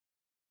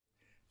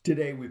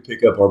Today we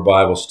pick up our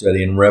Bible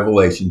study in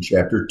Revelation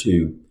chapter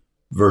 2,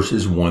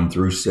 verses 1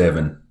 through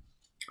 7.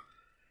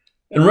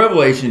 In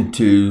Revelation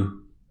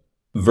 2,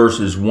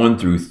 verses 1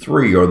 through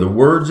 3 are the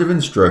words of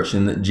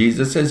instruction that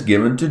Jesus has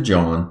given to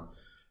John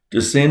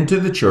to send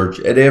to the church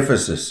at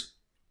Ephesus.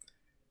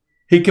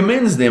 He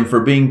commends them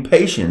for being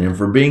patient and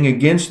for being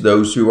against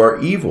those who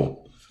are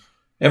evil,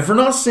 and for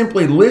not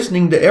simply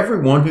listening to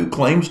everyone who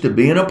claims to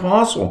be an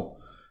apostle,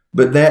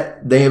 but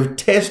that they have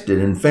tested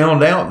and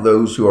found out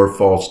those who are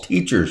false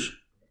teachers.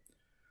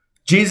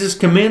 Jesus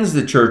commends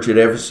the church at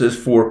Ephesus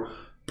for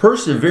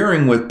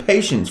persevering with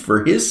patience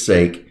for his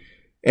sake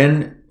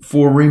and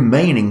for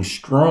remaining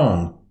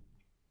strong.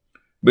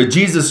 But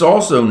Jesus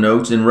also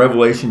notes in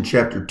Revelation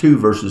chapter 2,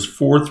 verses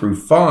 4 through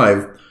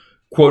 5,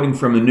 quoting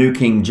from the New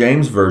King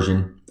James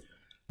Version,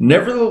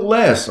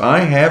 "Nevertheless, I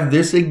have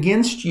this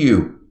against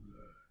you,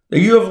 that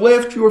you have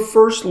left your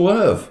first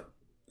love.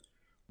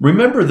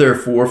 Remember,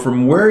 therefore,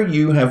 from where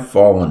you have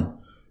fallen,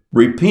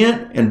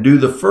 repent and do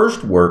the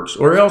first works,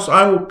 or else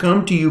I will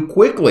come to you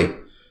quickly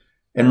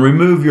and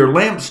remove your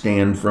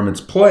lampstand from its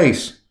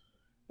place,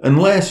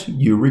 unless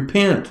you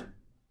repent."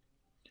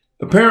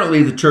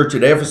 Apparently, the church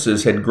at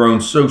Ephesus had grown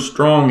so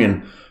strong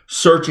in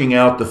searching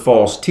out the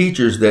false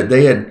teachers that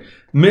they had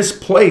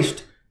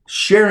misplaced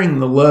sharing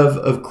the love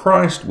of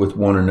Christ with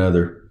one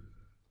another.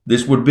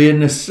 This would be a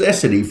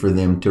necessity for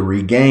them to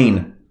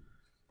regain.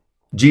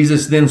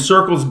 Jesus then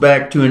circles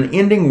back to an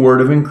ending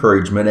word of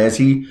encouragement as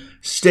he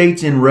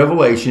states in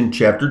Revelation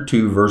chapter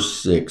 2,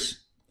 verse 6,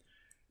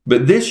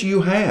 "But this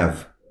you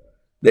have,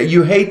 that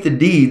you hate the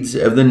deeds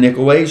of the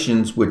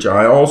Nicolaitans, which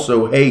I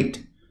also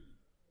hate."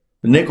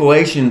 The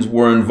Nicolaitans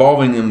were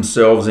involving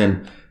themselves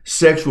in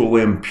sexual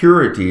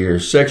impurity or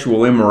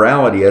sexual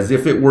immorality as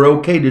if it were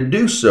okay to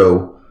do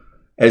so,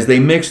 as they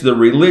mixed the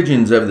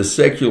religions of the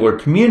secular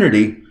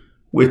community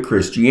with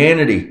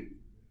Christianity.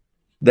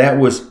 That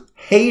was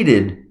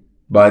hated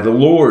by the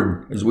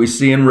Lord, as we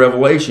see in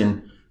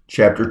Revelation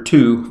chapter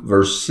 2,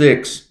 verse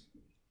 6.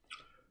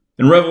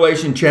 In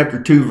Revelation chapter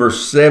 2,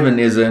 verse 7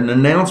 is an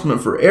announcement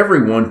for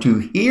everyone to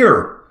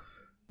hear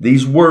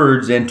these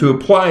words and to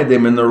apply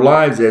them in their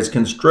lives as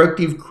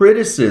constructive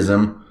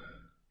criticism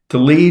to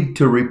lead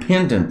to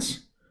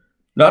repentance,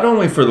 not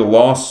only for the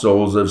lost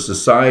souls of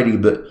society,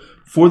 but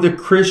for the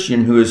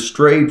Christian who has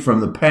strayed from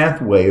the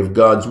pathway of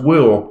God's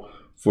will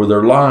for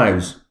their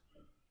lives,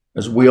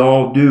 as we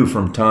all do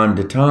from time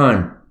to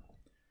time.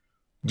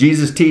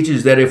 Jesus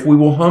teaches that if we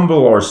will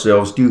humble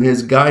ourselves to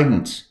his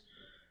guidance,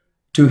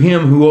 to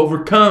him who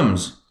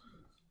overcomes,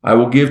 I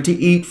will give to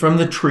eat from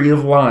the tree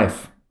of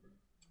life,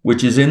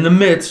 which is in the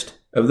midst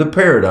of the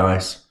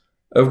paradise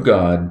of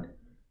God,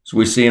 as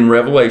we see in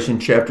Revelation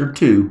chapter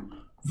 2,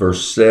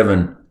 verse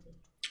 7.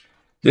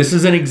 This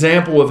is an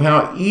example of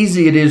how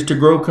easy it is to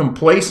grow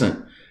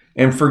complacent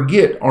and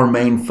forget our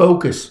main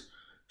focus,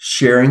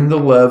 sharing the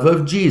love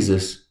of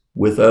Jesus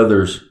with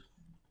others.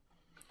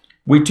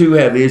 We too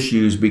have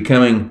issues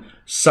becoming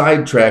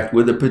sidetracked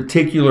with a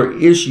particular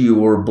issue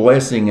or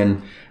blessing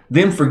and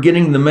then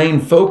forgetting the main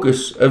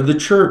focus of the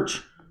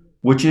church,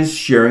 which is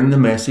sharing the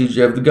message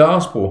of the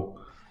gospel,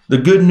 the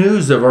good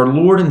news of our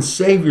Lord and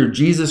Savior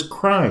Jesus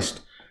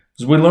Christ,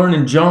 as we learn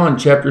in John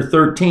chapter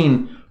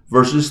 13,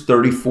 verses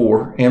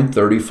 34 and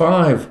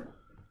 35.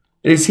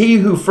 It is he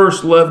who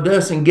first loved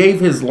us and gave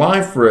his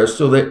life for us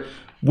so that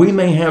we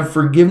may have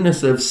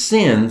forgiveness of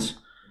sins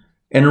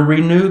and a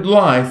renewed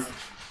life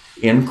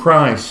in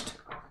Christ,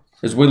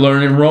 as we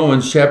learn in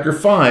Romans chapter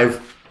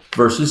 5,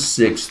 verses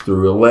 6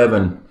 through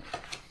 11.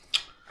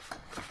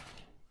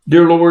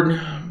 Dear Lord,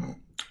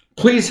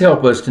 please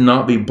help us to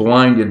not be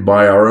blinded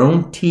by our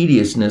own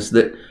tediousness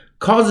that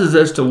causes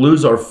us to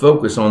lose our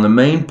focus on the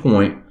main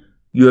point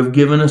you have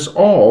given us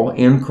all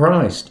in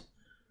Christ,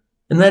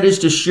 and that is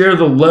to share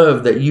the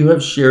love that you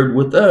have shared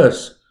with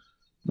us,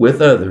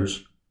 with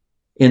others.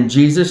 In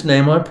Jesus'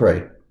 name I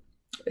pray.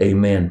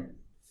 Amen.